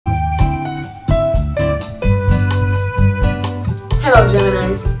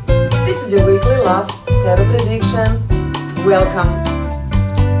Geminis, this is your weekly love tarot prediction. Welcome.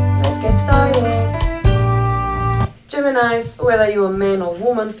 Let's get started. Geminis, whether you're a man or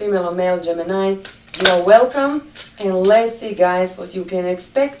woman, female or male Gemini, you are welcome. And let's see, guys, what you can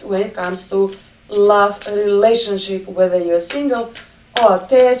expect when it comes to love relationship, whether you're single or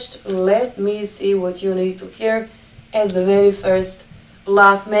attached. Let me see what you need to hear as the very first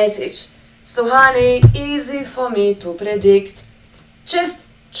love message. So honey, easy for me to predict. Just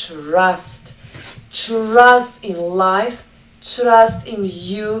trust. Trust in life, trust in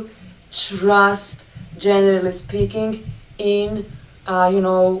you, trust, generally speaking, in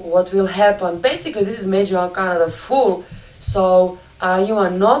what will happen. Basically, this is major arcana, the Fool. So you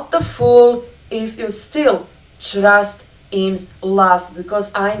are not the fool if you still trust in love,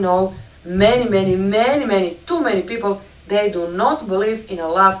 because I know many, too many people, they do not believe in a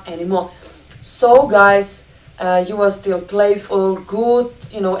love anymore. So guys, you are still playful, good,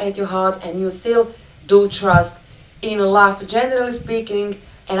 at your heart, and you still do trust in love, generally speaking.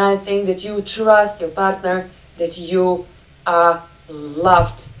 And I think that you trust your partner, that you are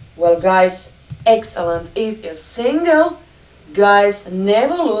loved. Well, guys, excellent. If you're single, guys,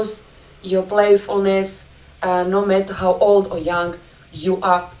 never lose your playfulness, no matter how old or young you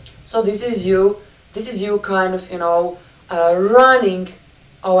are. So this is you kind of, running.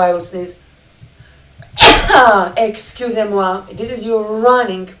 Oh, I will sneeze. Excusez-moi. This is you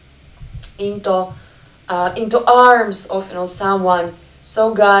running into arms of someone.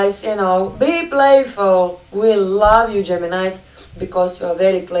 So guys, be playful. We love you, Geminis, because you are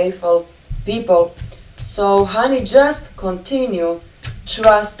very playful people. So honey, just continue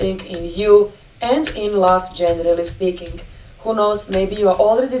trusting in you and in love, generally speaking. Who knows, maybe you are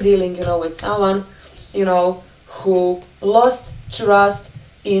already dealing with someone who lost trust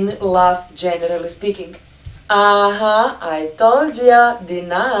in love, generally speaking. I told ya,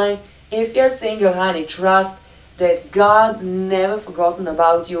 deny. If you're single, honey, trust that God never forgotten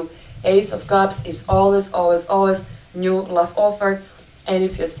about you. Ace of Cups is always new love offer. And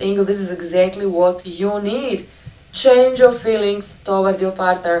if you're single, this is exactly what you need. Change your feelings toward your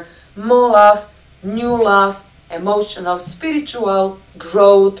partner. More love, new love, emotional, spiritual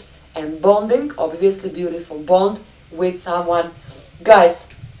growth and bonding. Obviously, beautiful bond with someone. Guys,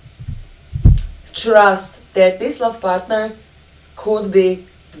 trust that this love partner could be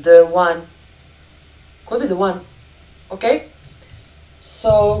the one. Could be the one. Okay?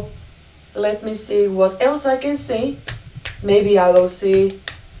 So, let me see what else I can see. Maybe I will see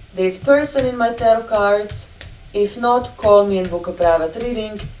this person in my tarot cards. If not, call me and book a private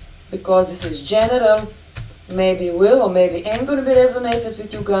reading, because this is general. Maybe will or maybe ain't gonna be resonated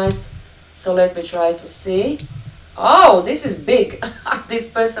with you guys. So let me try to see. Oh, this is big. This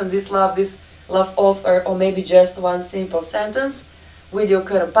person, this love offer, or maybe just one simple sentence with your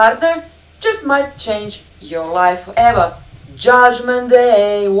current partner just might change your life forever. Judgment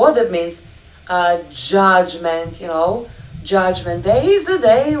Day. What that means? Judgment, Judgment Day is the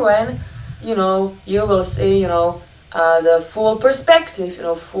day when, you will see, the full perspective,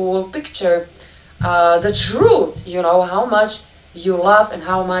 full picture, the truth, how much you love and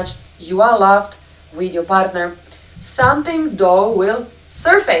how much you are loved with your partner. Something though will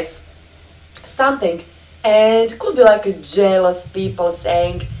surface. Something. And it could be like a jealous people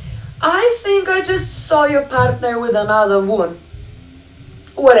saying, I think I just saw your partner with another woman.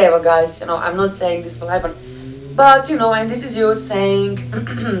 Whatever, guys, I'm not saying this will happen. But, and this is you saying,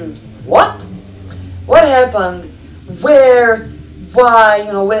 what? What happened? Where?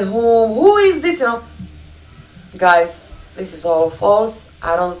 Why? With whom? Who is this? Guys, this is all false.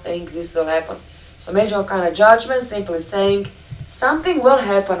 I don't think this will happen. So major kind of judgment, simply saying something will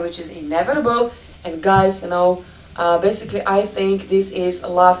happen which is inevitable. And guys, basically I think this is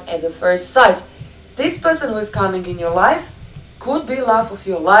love at the first sight. This person who is coming in your life could be love of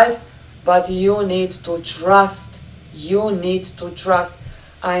your life, but you need to trust. You need to trust.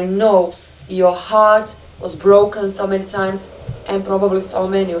 I know your heart was broken so many times, and probably so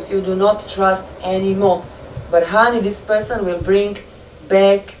many of you do not trust anymore. But honey, this person will bring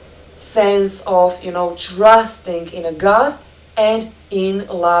back sense of, trusting in a God and in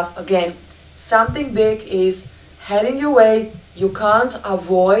love again. Something big is heading your way. You can't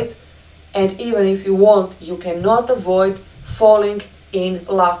avoid, and even if you want, you cannot avoid falling in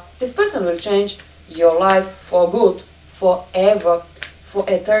love. This person will change your life for good, forever, for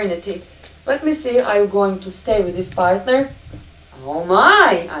eternity. Let me see, are you going to stay with this partner? Oh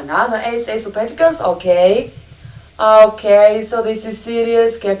my, another Ace of Pentacles, okay. Okay, so this is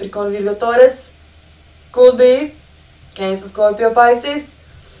serious. Capricorn, Virgo, Taurus, could be Cancer, Scorpio, Pisces.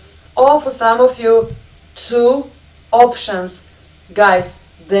 Or for some of you, two options. Guys,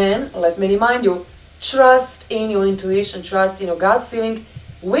 then let me remind you, trust in your intuition, trust in your gut feeling.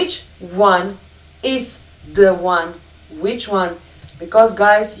 Which one is the one? Which one? Because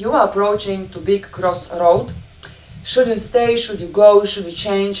guys, you are approaching to big crossroad. Should you stay? Should you go? Should you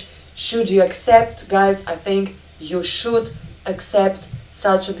change? Should you accept? Guys, I think you should accept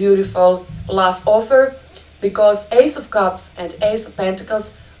such a beautiful love offer, because Ace of Cups and Ace of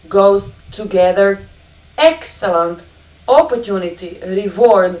Pentacles goes together. Excellent opportunity,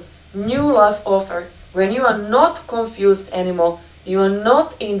 reward, new love offer, when you are not confused anymore, you are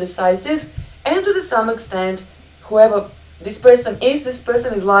not indecisive, and to some extent, whoever this person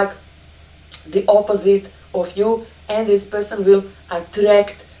is like the opposite of you, and this person will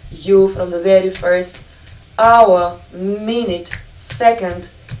attract you from the very first hour, minute,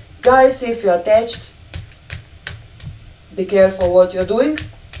 second. Guys, if you're attached, be careful what you're doing.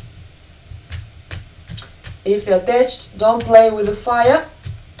 If you're attached, don't play with the fire.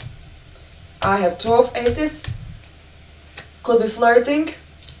 I have 12 aces. Could be flirting.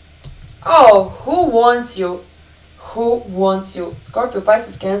 Oh, who wants you? Who wants you? Scorpio,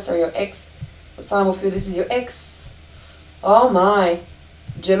 Pisces, Cancer, your ex. For some of you, this is your ex. Oh my.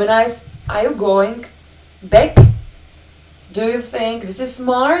 Geminis, are you going back? Do you think this is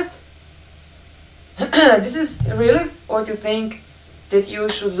smart? This is really what you think that you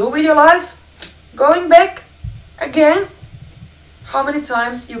should do with your life? Going back again? How many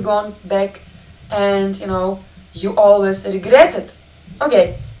times you gone back and you always regret it?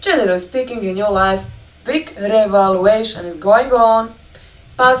 Okay, generally speaking, in your life, big revaluation is going on.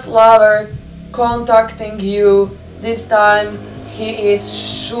 Past lover contacting you. This time he is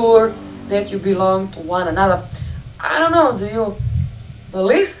sure that you belong to one another. I don't know, do you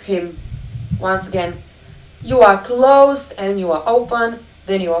believe him? Once again, you are closed and you are open,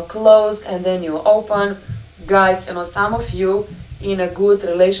 then you are closed and then you are open. Guys, some of you in a good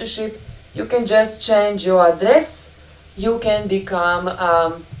relationship, you can just change your address. You can become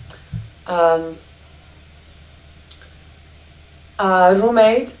a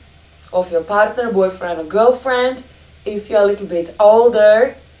roommate of your partner, boyfriend or girlfriend. If you're a little bit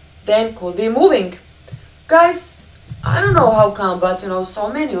older, then could be moving. Guys, I don't know how come, but so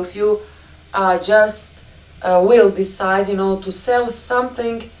many of you just will decide to sell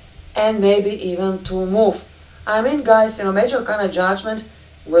something and maybe even to move. I mean, guys, major kind of judgment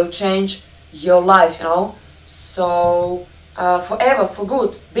will change your life, so forever, for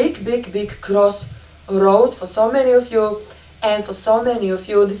good. Big crossroad for so many of you. And for so many of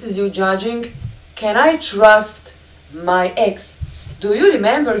you, this is you judging, can I trust my ex? Do you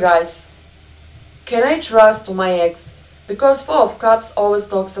remember, guys? Can I trust my ex? Because Four of Cups always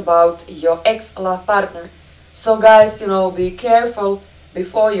talks about your ex-love partner. So guys, be careful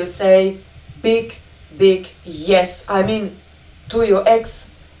before you say big yes. I mean, to your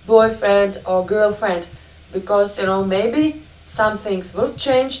ex-boyfriend or girlfriend. Because, maybe some things will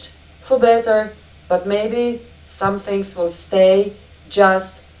change for better, but maybe some things will stay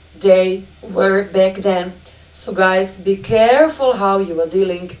just they were back then. So guys, be careful how you are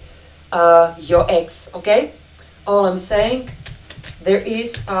dealing your ex, okay? All I'm saying, there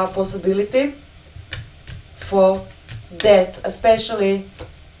is a possibility for that, especially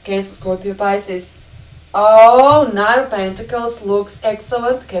Cancer, Scorpio, Pisces. Oh, Knight of Pentacles looks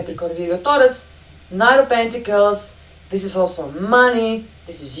excellent. Capricorn, Virgo, Taurus. Knight of Pentacles, this is also money.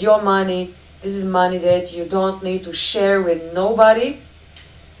 This is your money. This is money that you don't need to share with nobody.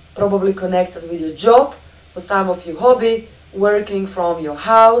 Probably connected with your job. For some of you, hobby, working from your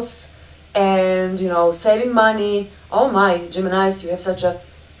house, and saving money. Oh my, Geminis, you have such a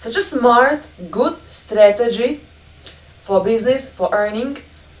smart, good strategy for business, for earning.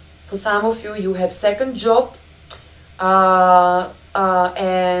 For some of you, you have second job, and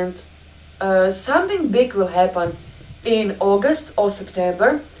something big will happen in August or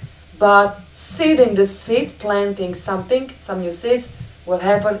September. But seeding the seed, planting something, some new seeds will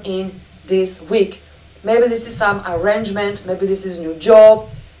happen in this week. Maybe this is some arrangement, maybe this is new job,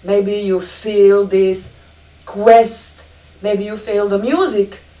 maybe you feel this quest, maybe you feel the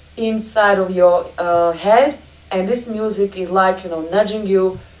music inside of your head, and this music is like, nudging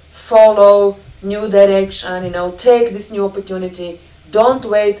you, follow new direction, take this new opportunity. Don't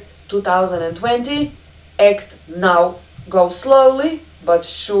wait 2020, act now. Go slowly but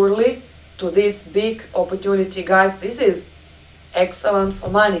surely to this big opportunity, guys. This is excellent for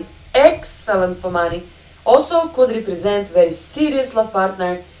money. Excellent for money. Also could represent very serious love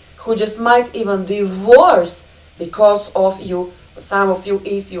partner who just might even divorce because of you. Some of you,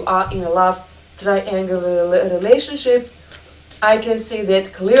 if you are in a love triangle relationship, I can see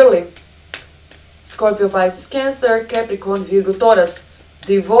that clearly. Scorpio, Pisces, Cancer, Capricorn, Virgo, Taurus.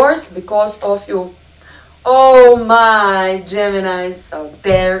 Divorced because of you. Oh my Gemini, so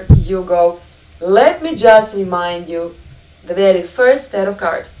there you go. Let me just remind you the very first tarot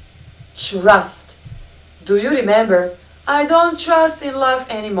card. Trust. Do you remember? I don't trust in love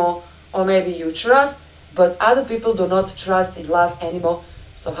anymore. Or maybe you trust, but other people do not trust in love anymore.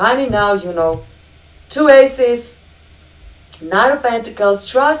 So honey, now you know. 2 aces, Knight of Pentacles,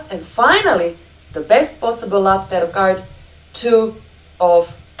 trust, and finally, the best possible love tarot card, 2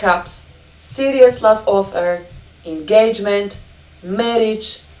 of Cups. Serious love offer, engagement,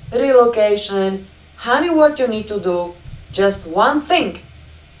 marriage, relocation. Honey, what you need to do, just one thing.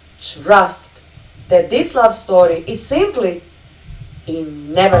 Trust that this love story is simply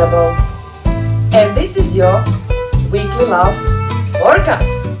inevitable. And this is your weekly love forecast.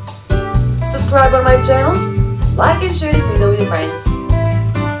 Subscribe on my channel, like and share this video with your friends.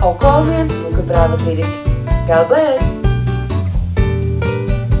 Or call me and book a private reading. God bless!